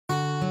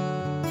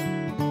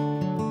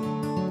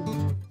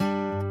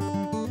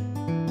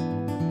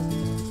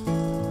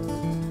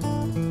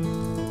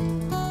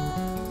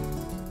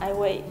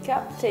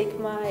up, take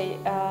my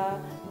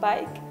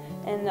bike,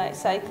 and I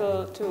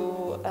cycle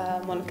to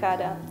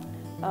Moncada.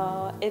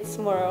 It's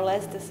more or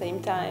less the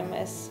same time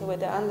as with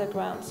the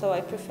underground, so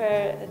I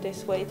prefer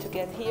this way to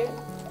get here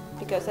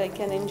because I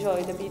can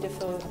enjoy the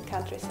beautiful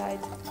countryside.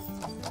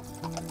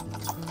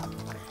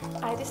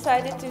 I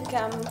decided to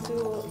come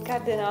to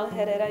Cardenal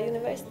Herrera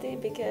University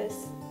because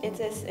it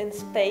is in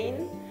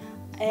Spain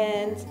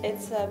and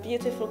it's a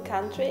beautiful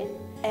country,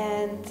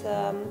 and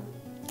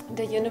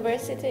the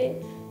university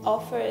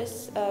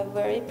offers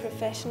very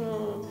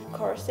professional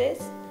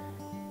courses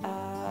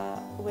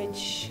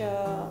which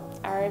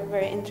are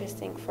very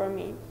interesting for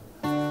me.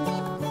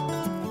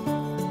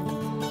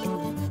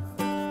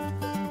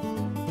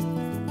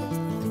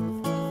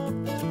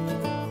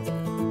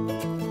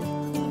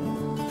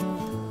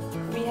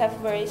 We have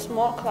very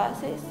small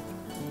classes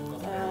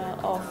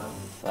of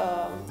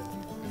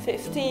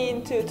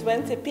 15 to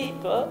 20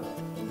 people,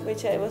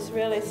 which I was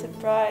really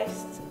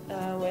surprised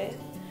with,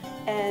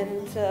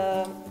 and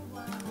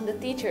the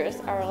teachers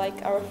are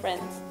like our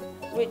friends,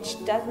 which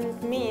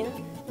doesn't mean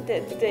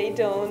that they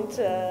don't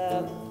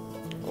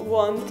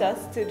want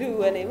us to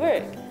do any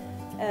work.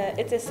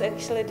 It is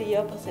actually the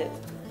opposite.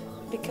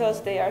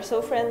 Because they are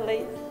so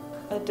friendly,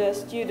 the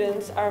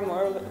students are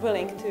more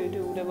willing to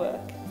do the work.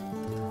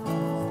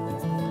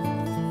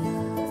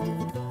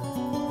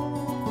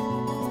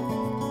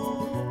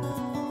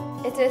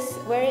 It is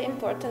very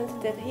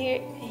important that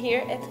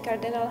here at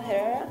Cardenal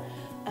Herrera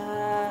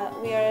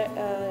we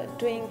are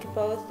doing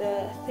both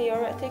the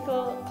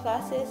theoretical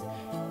classes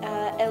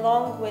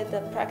along with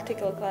the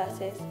practical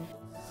classes.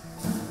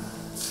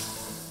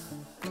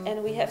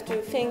 And we have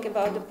to think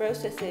about the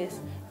processes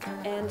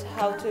and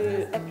how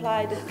to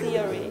apply the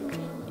theory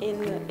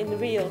in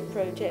real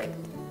project.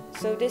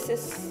 So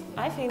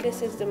I think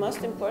this is the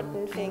most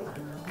important thing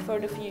for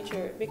the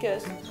future,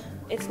 because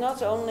it's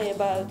not only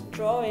about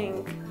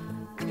drawing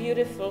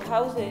beautiful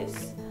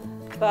houses,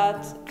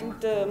 but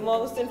the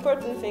most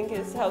important thing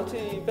is how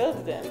to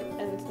build them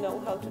and know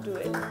how to do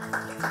it.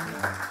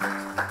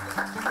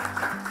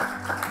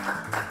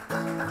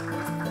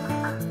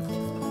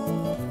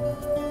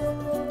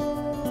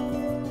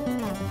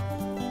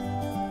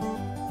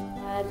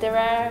 There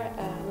are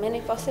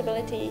many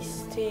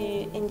possibilities to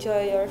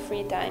enjoy your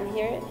free time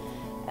here.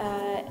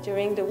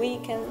 During the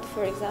weekend,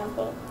 for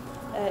example,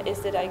 is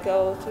that I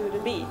go to the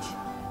beach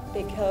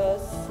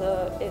because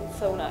it's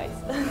so nice.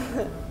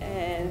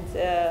 And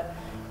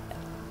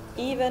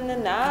even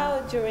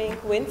now, during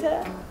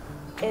winter,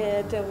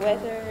 the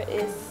weather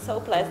is so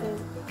pleasant,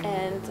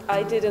 and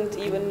I didn't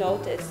even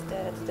notice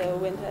that the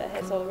winter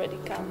has already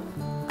come.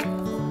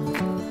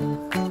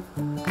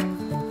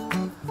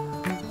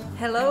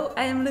 Hello,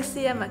 I am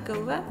Lucia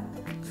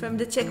from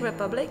the Czech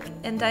Republic,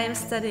 and I am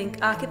studying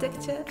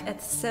architecture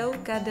at CEU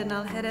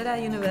Cardenal Herrera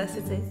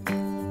University.